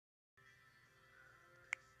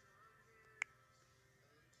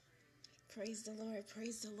Praise the Lord.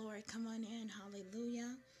 Praise the Lord. Come on in.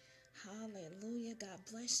 Hallelujah. Hallelujah. God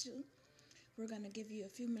bless you. We're going to give you a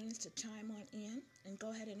few minutes to chime on in and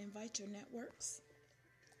go ahead and invite your networks.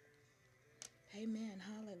 Amen.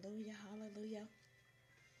 Hallelujah. Hallelujah.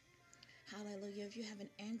 Hallelujah. If you have an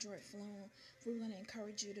Android phone, we're going to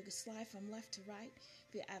encourage you to slide from left to right.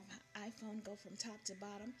 If you have an iPhone, go from top to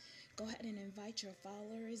bottom. Go ahead and invite your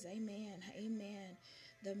followers. Amen. Amen.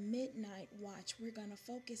 The midnight watch, we're going to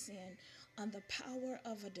focus in on the power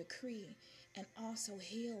of a decree and also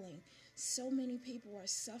healing. So many people are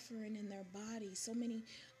suffering in their bodies. So many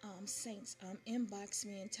saints inbox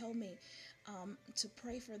me and tell me to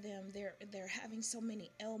pray for them. They're having so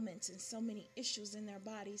many ailments and so many issues in their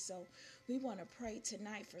body. So we want to pray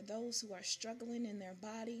tonight for those who are struggling in their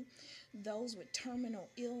body, those with terminal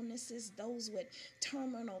illnesses, those with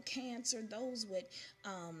terminal cancer, those with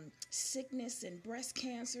sickness and breast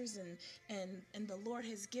cancers, and the Lord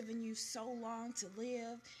has given you so long to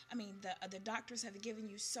live. I mean, the doctors have given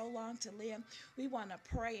you so long to live. We want to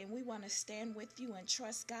pray and we want to stand with you and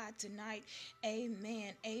trust God tonight.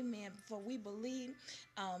 Amen. Amen. For we believe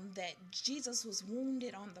that Jesus was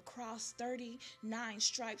wounded on the cross, 39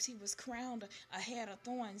 stripes. He was crowned a head of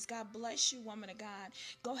thorns. God bless you, woman of God.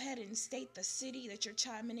 Go ahead and state the city that you're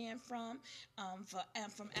chiming in from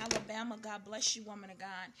Alabama. God bless you, woman of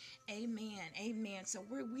God. Amen. Amen. So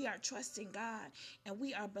we are trusting God and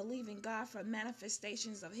we are believing God for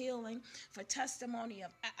manifestations of healing, for testimony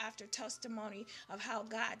of after testimony of how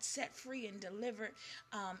God set free and delivered.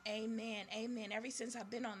 Amen. Amen. Ever since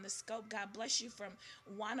I've been on the scope, God bless you from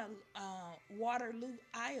Waterloo,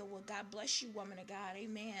 Iowa. God bless you, woman of God.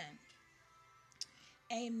 Amen.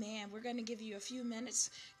 Amen. We're going to give you a few minutes.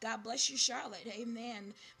 God bless you, Charlotte.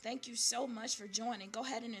 Amen. Thank you so much for joining. Go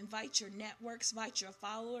ahead and invite your networks, invite your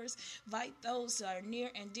followers, invite those that are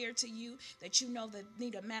near and dear to you that you know that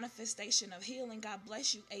need a manifestation of healing. God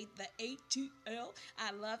bless you. The ATL.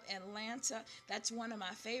 I love Atlanta. That's one of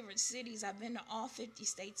my favorite cities. I've been to all 50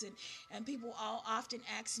 states, and people all often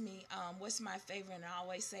ask me, what's my favorite? And I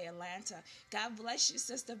always say Atlanta. God bless you,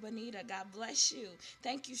 Sister Bonita. God bless you.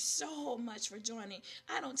 Thank you so much for joining.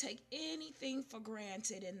 I don't take anything for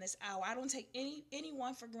granted in this hour. I don't take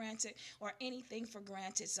anyone for granted or anything for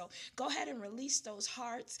granted. So go ahead and release those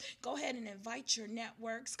hearts. Go ahead and invite your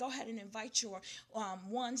networks. Go ahead and invite your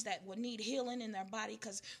ones that will need healing in their body,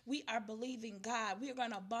 because we are believing God. We are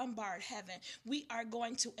going to bombard heaven. We are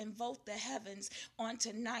going to invoke the heavens on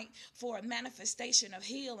tonight for a manifestation of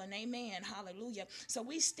healing. Amen. Hallelujah. So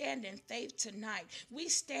we stand in faith tonight. We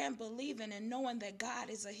stand believing and knowing that God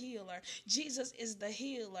is a healer. Jesus is the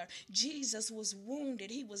healer. Jesus was wounded.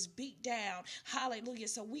 He was beat down. Hallelujah.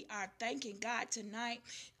 So we are thanking God tonight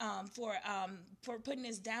for putting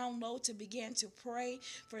this download to begin to pray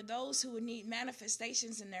for those who need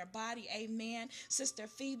manifestations in their body. Amen. Sister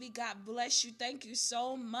Phoebe, God bless you. Thank you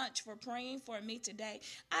so much for praying for me today.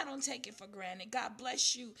 I don't take it for granted. God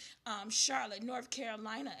bless you, Charlotte, North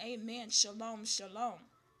Carolina. Amen. Shalom, shalom.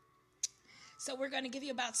 So we're going to give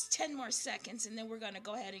you about 10 more seconds, and then we're going to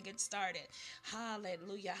go ahead and get started.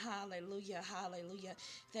 Hallelujah, hallelujah, hallelujah.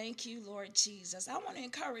 Thank you, Lord Jesus. I want to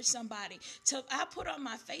encourage somebody. I put on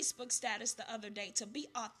my Facebook status the other day to be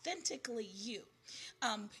authentically you.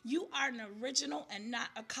 You are an original and not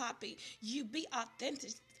a copy. You be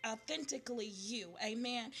authentically you.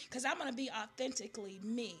 Amen. Because I'm going to be authentically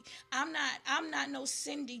me. I'm not no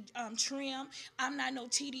Cindy Trim. I'm not no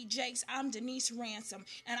TD Jakes. I'm Denise Ransom,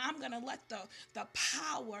 and I'm going to let the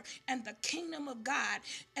power and the kingdom of God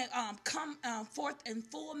come forth in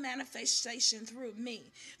full manifestation through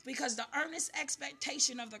me, because the earnest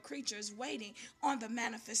expectation of the creature is waiting on the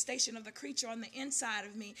manifestation of the creature on the inside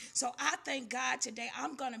of me. So I thank God today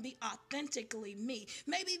I'm going to be authentically me.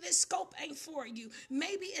 Maybe this scope ain't for you.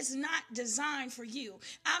 Maybe it's not designed for you.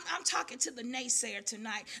 I'm talking to the naysayer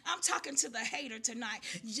tonight. I'm talking to the hater tonight.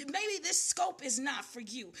 Maybe this scope is not for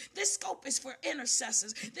you. This scope is for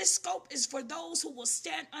intercessors. This scope is for those who will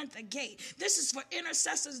stand at the gate. This is for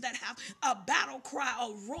intercessors that have a battle cry,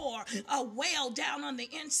 a roar, a wail down on the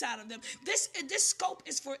inside of them. This scope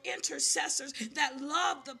is for intercessors that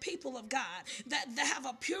love the people of God, that have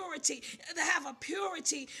a purity,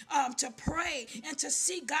 to pray and to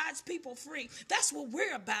see God's people free. That's what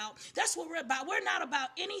we're about. That's what we're about. We're not about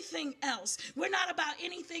anything else. We're not about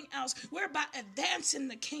anything else. We're about advancing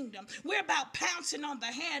the kingdom. We're about pouncing on the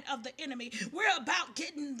hand of the enemy. We're about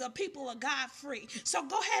getting the people of God free. So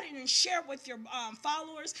go ahead and share with your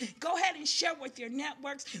followers. Go ahead and share with your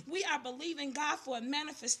networks. We are believing God for a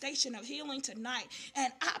manifestation of healing tonight.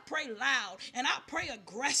 And I pray loud and I pray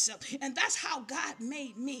aggressive. And that's how God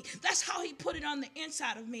made me. That's how he put it on the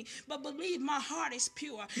inside of me. But believe my heart is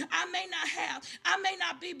pure. I may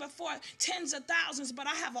not be before tens of thousands, but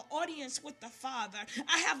I have an audience with the Father.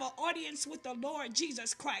 I have an audience with the Lord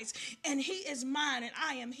Jesus Christ. And he is mine and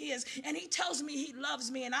I am his. And he tells me he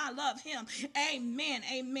loves me and I love him. Amen.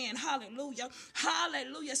 Amen. Hallelujah.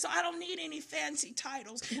 Hallelujah. So I don't need any fancy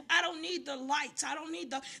titles. I don't need the lights. I don't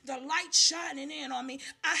need the light shining in on me.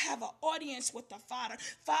 I have an audience with the Father,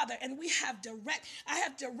 and I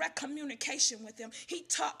have direct communication with him. He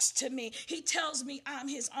talks to me. He tells me I'm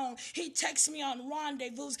his own. He takes me on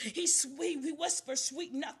rendezvous. He whispers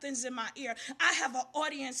sweet nothings in my ear. I have an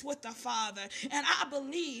audience with the Father, and I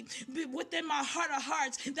believe within my heart of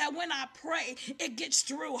hearts that when I pray, it gets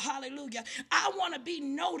through. Hallelujah. I want to be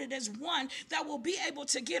noted as one that will be able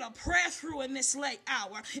to get a prayer through in this late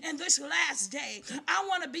hour, in this last day. I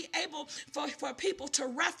want to be able for people to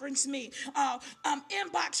reference me.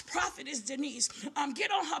 Inbox Prophetess Denise.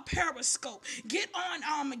 Get on her Periscope.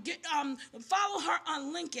 Follow her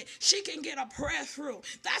on LinkedIn. She can get a prayer through.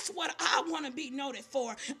 That's what I want to be noted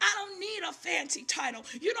for. I don't need a fancy title.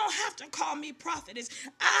 You don't have to call me prophetess.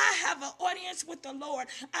 I have an audience with the Lord.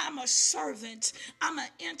 I'm a servant. I'm an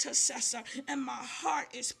intercessor, and my heart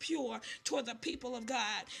is pure toward the people of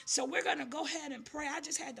God. So we're going to go ahead and pray. I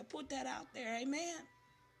just had to put that out there. Amen.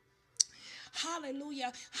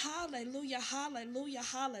 Hallelujah, hallelujah, hallelujah,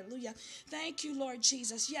 hallelujah. Thank you, Lord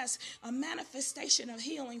Jesus. Yes, a manifestation of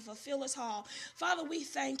healing for Phyllis Hall. Father, we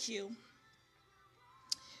thank you.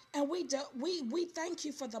 And we thank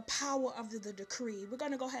you for the power of the decree. We're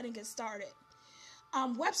going to go ahead and get started.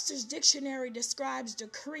 Webster's Dictionary describes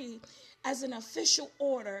decree as an official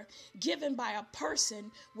order given by a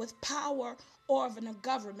person with power or of a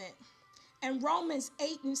government. In Romans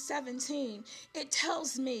 8:17, it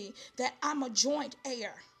tells me that I'm a joint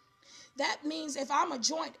heir. That means if I'm a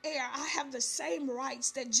joint heir, I have the same rights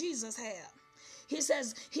that Jesus had. He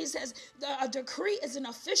says a decree is an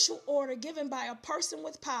official order given by a person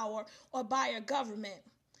with power or by a government.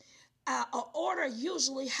 An order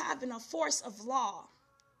usually having a force of law.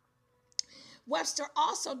 Webster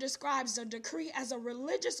also describes a decree as a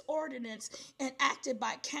religious ordinance enacted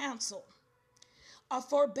by council, a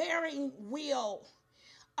forbearing will,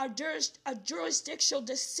 a jurisdictional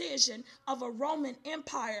decision of a Roman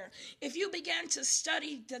Empire. If you began to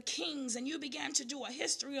study the kings and you began to do a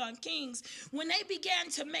history on kings, when they began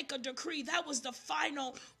to make a decree, that was the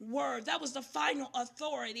final word. That was the final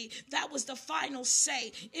authority. That was the final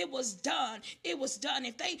say. It was done. It was done.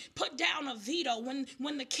 If they put down a veto,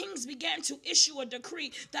 when the kings began to issue a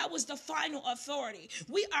decree, that was the final authority.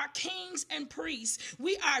 We are kings and priests.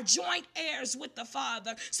 We are joint heirs with the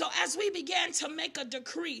Father. So as we began to make a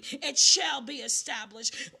decree, it shall be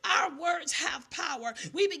established. Our words have power.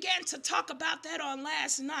 We began to talk about that on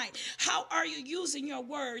last night. How are you using your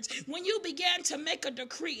words? When you began to make a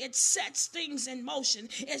decree, it sets things in motion.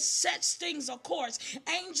 It sets things a course.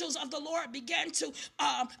 Angels of the Lord began to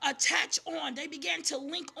attach on. They began to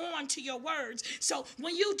link on to your words. So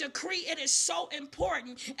when you decree, it is so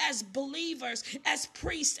important as believers, as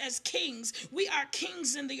priests, as kings. We are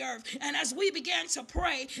kings in the earth. And as we began to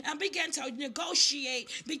pray and began to negotiate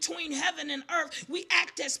between heaven and earth, we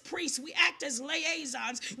act as priests, we act as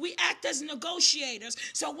liaisons, we act as negotiators.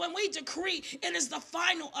 So when we decree, it is the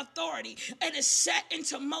final authority. It is set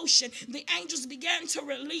into motion. The angels began to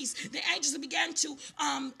release. The angels began to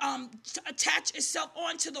attach itself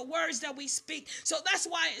onto the words that we speak. So that's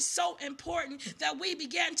why it's so important that we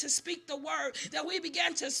began to speak the word, that we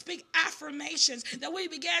began to speak affirmations, that we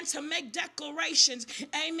began to make declarations.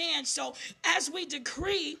 Amen. So as we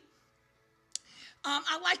decree,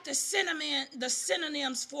 I like the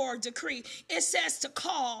synonyms for decree. It says to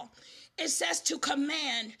call. It says to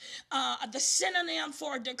command. The synonym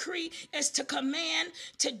for decree is to command,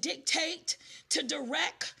 to dictate, to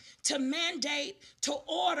direct, to mandate, to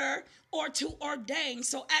order, or to ordain.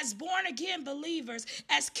 So as born again believers,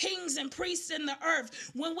 as kings and priests in the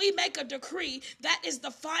earth, when we make a decree, that is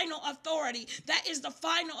the final authority. That is the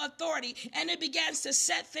final authority. And it begins to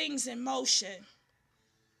set things in motion.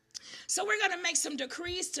 So we're going to make some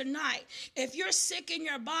decrees tonight. If you're sick in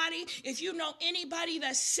your body, if you know anybody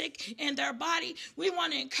that's sick in their body, we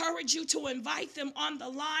want to encourage you to invite them on the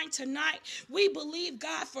line tonight. We believe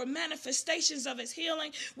God for manifestations of his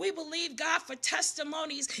healing. We believe God for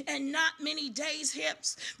testimonies and not many days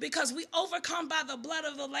hence, because we overcome by the blood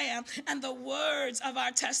of the Lamb and the words of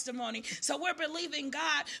our testimony. So we're believing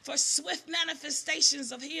God for swift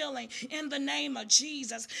manifestations of healing in the name of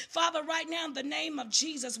Jesus. Father, right now in the name of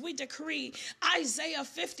Jesus, we decree Isaiah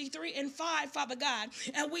 53:5, Father God,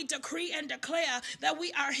 and we decree and declare that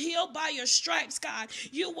we are healed by your stripes, God.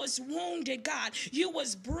 You was wounded, God. You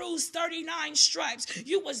was bruised, 39 stripes.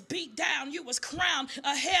 You was beat down. You was crowned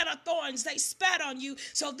a head of thorns. They spat on you.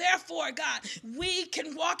 So therefore, God, we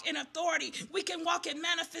can walk in authority. We can walk in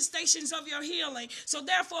manifestations of your healing. So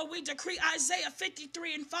therefore, we decree Isaiah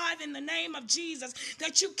 53:5 in the name of Jesus,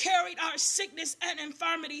 that you carried our sickness and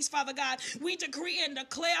infirmities, Father God. We decree and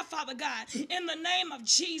declare, Father God, in the name of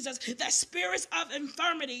Jesus, that spirits of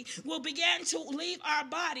infirmity will begin to leave our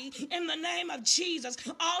body in the name of Jesus.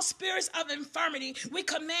 All spirits of infirmity, we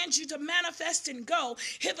command you to manifest and go.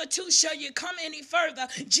 Hitherto shall you come any further.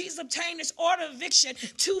 Jesus obtained this order of eviction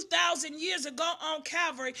 2,000 years ago on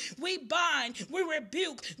Calvary. We bind, we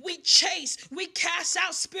rebuke, we chase, we cast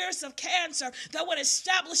out spirits of cancer that would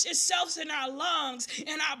establish itself in our lungs,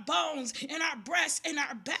 in our bones, in our breasts, in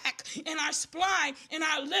our back, in our spine, in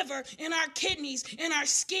our liver, in our kidneys, in our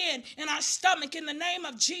skin, in our stomach. In the name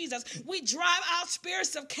of Jesus, we drive out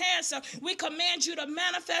spirits of cancer. We command you to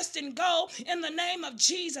manifest and go in the name of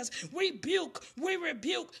Jesus. We rebuke,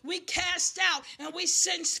 we cast out, and we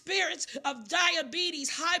send spirits of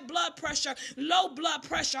diabetes, high blood pressure, low blood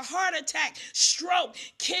pressure, heart attack, stroke,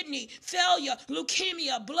 kidney failure,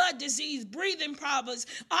 leukemia, blood disease, breathing problems,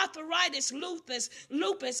 arthritis, lupus,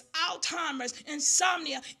 Alzheimer's,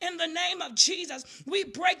 insomnia. In the name of Jesus, we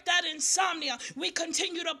break that insomnia. We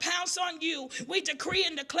continue to pounce on you. We decree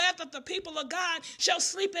and declare that the people of God shall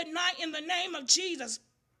sleep at night in the name of Jesus.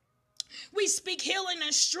 We speak healing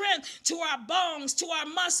and strength to our bones, to our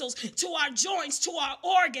muscles, to our joints, to our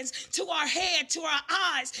organs, to our head, to our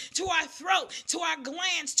eyes, to our throat, to our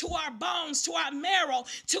glands, to our bones, to our marrow,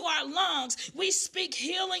 to our lungs. We speak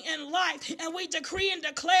healing and life, and we decree and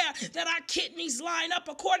declare that our kidneys line up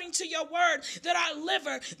according to your word, that our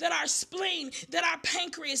liver, that our spleen, that our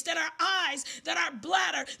pancreas, that our eyes, that our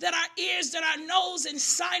bladder, that our ears, that our nose and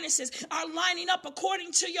sinuses are lining up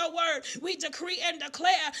according to your word. We decree and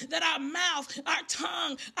declare that our mouth, our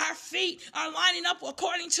tongue, our feet are lining up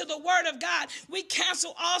according to the word of God. We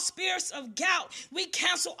cancel all spirits of gout. We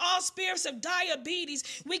cancel all spirits of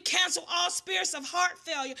diabetes. We cancel all spirits of heart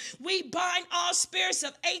failure. We bind all spirits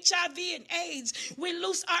of HIV and AIDS. We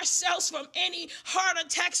loose ourselves from any heart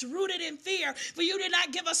attacks rooted in fear. For you did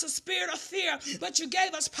not give us a spirit of fear, but you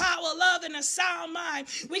gave us power, love, and a sound mind.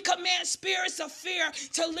 We command spirits of fear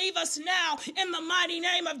to leave us now in the mighty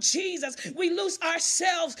name of Jesus. We loose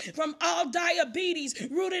ourselves from all diabetes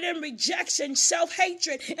rooted in rejection,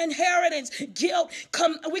 self-hatred, inheritance, guilt.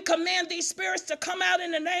 We command these spirits to come out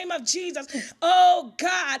in the name of Jesus. Oh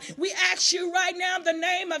God, we ask you right now in the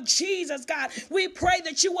name of Jesus, God. We pray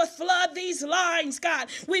that you will flood these lines, God.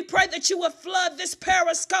 We pray that you will flood this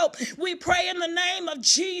periscope. We pray in the name of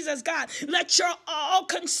Jesus, God. Let your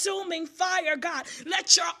all-consuming fire, God.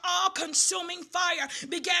 Let your all-consuming fire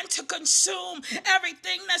begin to consume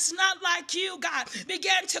everything that's not like you, God.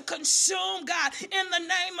 Begin to consume, God, in the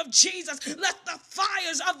name of Jesus. Let the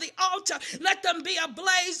fires of the altar, let them be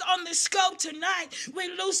ablaze on this scope tonight. We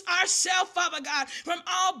loose ourselves, Father God, from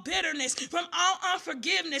all bitterness, from all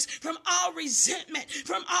unforgiveness, from all resentment,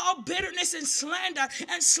 from all bitterness and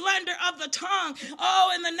slander of the tongue.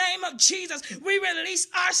 Oh, in the name of Jesus, we release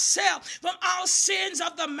ourselves from all sins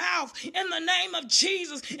of the mouth in the name of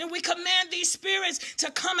Jesus, and we command these spirits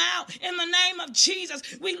to come out in the name of Jesus.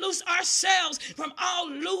 We loose ourselves from all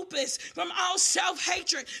lupus, from all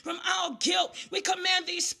self-hatred, from all guilt. We command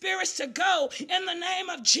these spirits to go in the name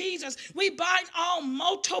of Jesus. We bind all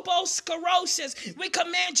multiple sclerosis. We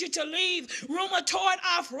command you to leave. Rheumatoid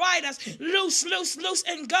arthritis, loose,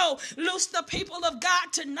 and go. Loose the people of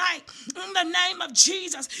God tonight in the name of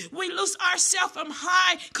Jesus. We loose ourselves from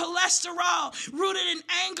high cholesterol, rooted in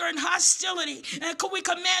anger and hostility. And we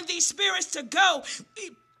command these spirits to go.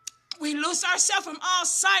 We loose ourselves from all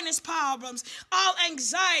sinus problems, all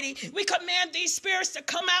anxiety. We command these spirits to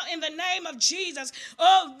come out in the name of Jesus.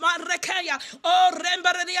 Oh, Marekaya. Oh,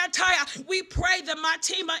 Rembaradiataya. We pray that my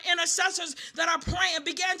team of intercessors that are praying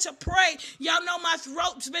begin to pray. Y'all know my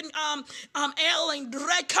throat's been ailing.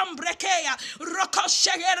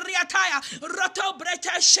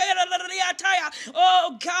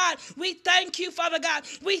 Oh God, we thank you, Father God.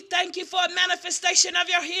 We thank you for a manifestation of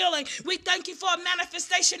your healing. We thank you for a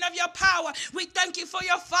manifestation of your power. We thank you for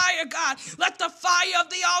your fire, God. Let the fire of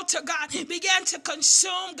the altar, God, begin to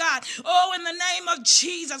consume, God. Oh, in the name of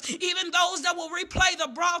Jesus, even those that will replay the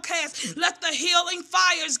broadcast, let the healing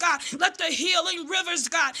fires, God, let the healing rivers,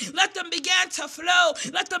 God, let them begin to flow.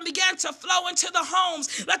 Let them begin to flow into the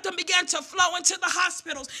homes. Let them begin to flow into the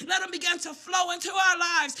hospitals. Let them begin to flow into our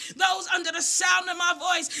lives. Those under the sound of my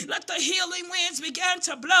voice, let the healing winds begin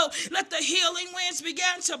to blow. Let the healing winds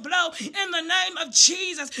begin to blow in the name of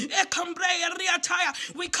Jesus.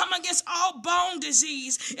 We come against all bone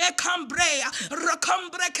disease.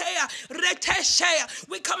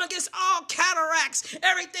 We come against all cataracts,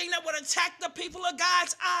 everything that would attack the people of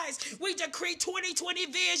God's eyes. We decree 20/20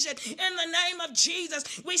 vision in the name of Jesus.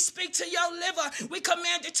 We speak to your liver. We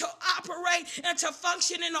command it to operate and to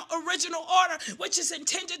function in the original order, which is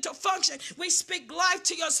intended to function. We speak life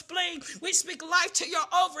to your spleen. We speak life to your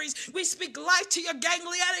ovaries. We speak life to your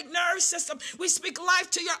ganglionic nerve system. We speak life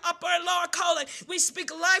to your upper and lower colon. We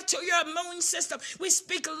speak life to your immune system. We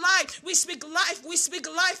speak life. We speak life. We speak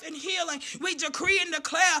life and healing. We decree and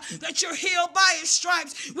declare that you're healed by his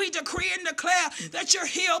stripes. We decree and declare that you're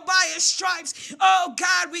healed by his stripes. Oh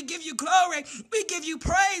God, we give you glory. We give you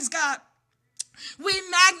praise, God. We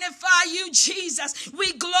magnify you, Jesus.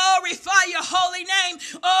 We glorify your holy name.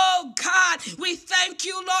 Oh God, we thank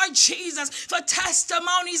you, Lord Jesus, for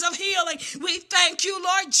testimonies of healing. We thank you,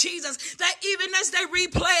 Lord Jesus, that even as they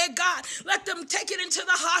replay it, God, let them take it into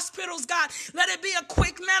the hospitals, God. Let it be a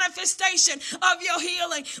quick manifestation of your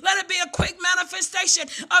healing. Let it be a quick manifestation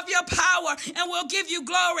of your power, and we'll give you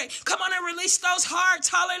glory. Come on and release those hearts.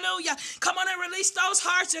 Hallelujah. Come on and release those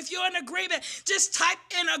hearts. If you're in agreement, just type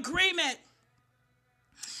in agreement.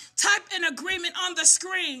 Type an agreement on the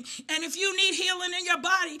screen. And if you need healing in your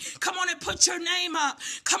body, come on and put your name up.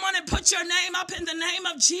 Come on and put your name up in the name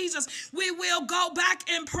of Jesus. We will go back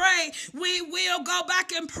and pray. We will go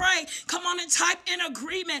back and pray. Come on and type in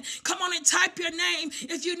agreement. Come on and type your name.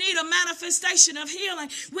 If you need a manifestation of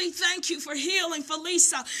healing, we thank you for healing for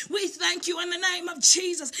Lisa. We thank you in the name of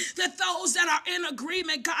Jesus that those that are in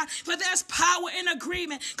agreement, God, for there's power in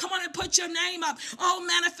agreement. Come on and put your name up. All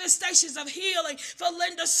manifestations of healing for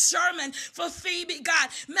Linda Sherman, for Phoebe, God,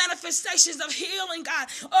 manifestations of healing, God.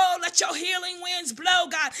 Oh, let your healing winds blow,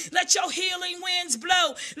 God. Let your healing winds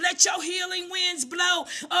blow. Let your healing winds blow.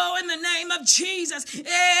 Oh, in the name of Jesus.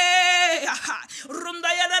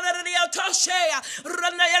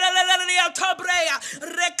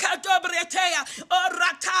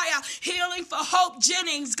 Healing for Hope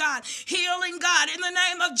Jennings, God. Healing, God, in the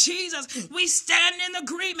name of Jesus. We stand in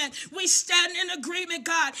agreement. We stand in agreement,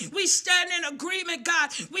 God. We stand in agreement, God.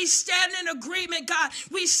 We stand in agreement, God.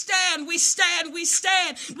 We stand, we stand, we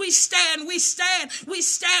stand, we stand, we stand. We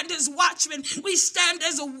stand as watchmen. We stand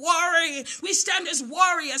as a warrior. We stand as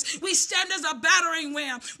warriors. We stand as a battering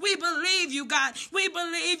ram. We believe you, God. We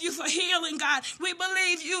believe you for healing, God. We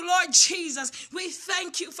believe you, Lord Jesus. We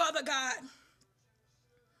thank you, Father God.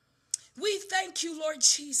 We thank you, Lord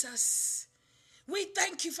Jesus. We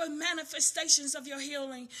thank you for manifestations of your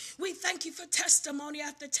healing. We thank you for testimony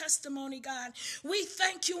after testimony, God. We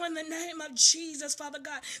thank you in the name of Jesus, Father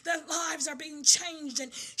God, that lives are being changed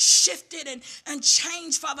and shifted and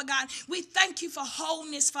changed, Father God. We thank you for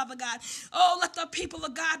wholeness, Father God. Oh, let the people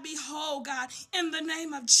of God be whole, God, in the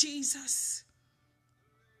name of Jesus.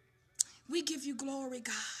 We give you glory,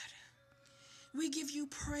 God. We give you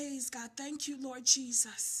praise, God. Thank you, Lord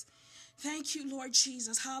Jesus. Thank you, Lord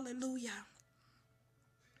Jesus. Hallelujah.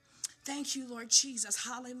 Thank you, Lord Jesus.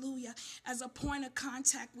 Hallelujah. As a point of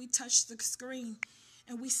contact, we touch the screen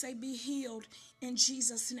and we say, be healed in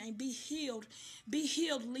Jesus' name. Be healed. Be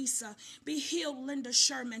healed, Lisa. Be healed, Linda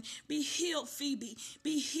Sherman. Be healed, Phoebe.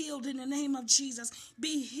 Be healed in the name of Jesus.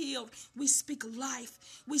 Be healed. We speak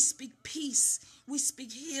life. We speak peace. We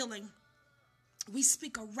speak healing. We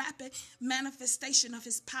speak a rapid manifestation of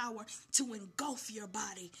his power to engulf your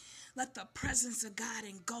body. Let the presence of God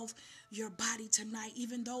engulf your body tonight.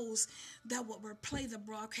 Even those that will replay the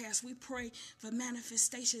broadcast, we pray for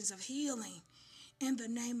manifestations of healing. In the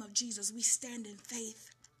name of Jesus, we stand in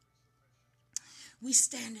faith. We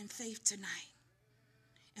stand in faith tonight.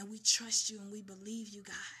 And we trust you and we believe you,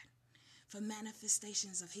 God, for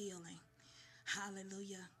manifestations of healing.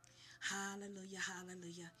 Hallelujah. Hallelujah.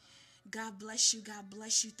 Hallelujah. God bless you. God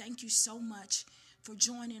bless you. Thank you so much for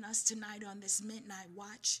joining us tonight on this midnight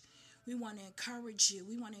watch. We want to encourage you.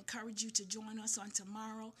 We want to encourage you to join us on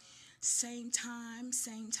tomorrow. Same time,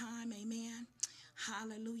 same time. Amen.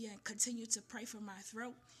 Hallelujah. And continue to pray for my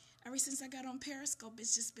throat. Ever since I got on Periscope,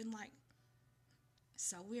 it's just been like,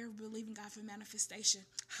 so we're believing God for manifestation.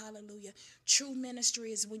 Hallelujah. True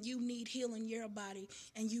ministry is when you need healing in your body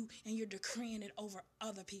and you're decreeing it over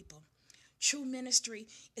other people. True ministry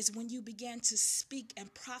is when you begin to speak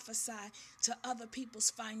and prophesy to other people's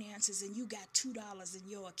finances and you got $2 in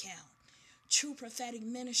your account. True prophetic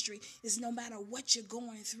ministry is no matter what you're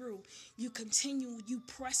going through, you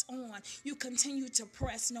press on. You continue to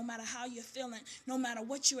press no matter how you're feeling, no matter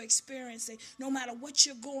what you're experiencing, no matter what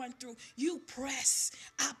you're going through. You press.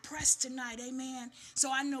 I press tonight, amen.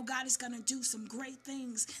 So I know God is going to do some great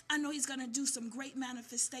things. I know he's going to do some great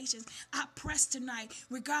manifestations. I press tonight,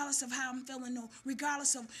 regardless of how I'm feeling, no,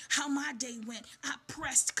 regardless of how my day went. I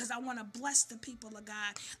pressed because I want to bless the people of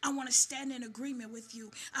God. I want to stand in agreement with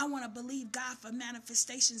you. I want to believe God for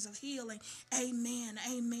manifestations of healing. Amen.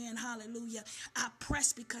 Amen. Hallelujah. I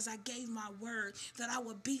pressed because I gave my word that I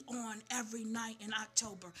would be on every night in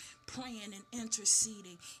October praying and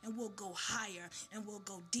interceding, and we'll go higher and we'll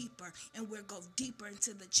go deeper and we'll go deeper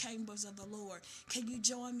into the chambers of the Lord. Can you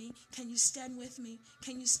join me? Can you stand with me?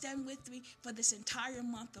 Can you stand with me for this entire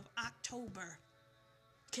month of October?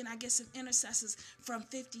 Can I get some intercessors from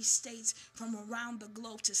 50 states from around the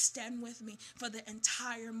globe to stand with me for the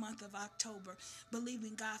entire month of October,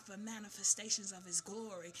 believing God for manifestations of his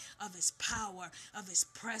glory, of his power, of his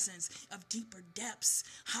presence, of deeper depths.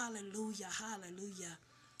 Hallelujah, hallelujah.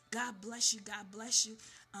 God bless you, God bless you.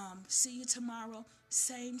 See you tomorrow,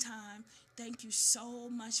 same time. Thank you so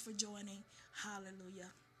much for joining.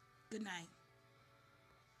 Hallelujah. Good night.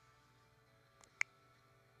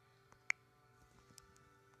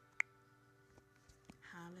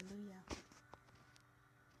 Hallelujah.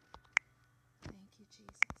 Thank you,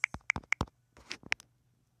 Jesus.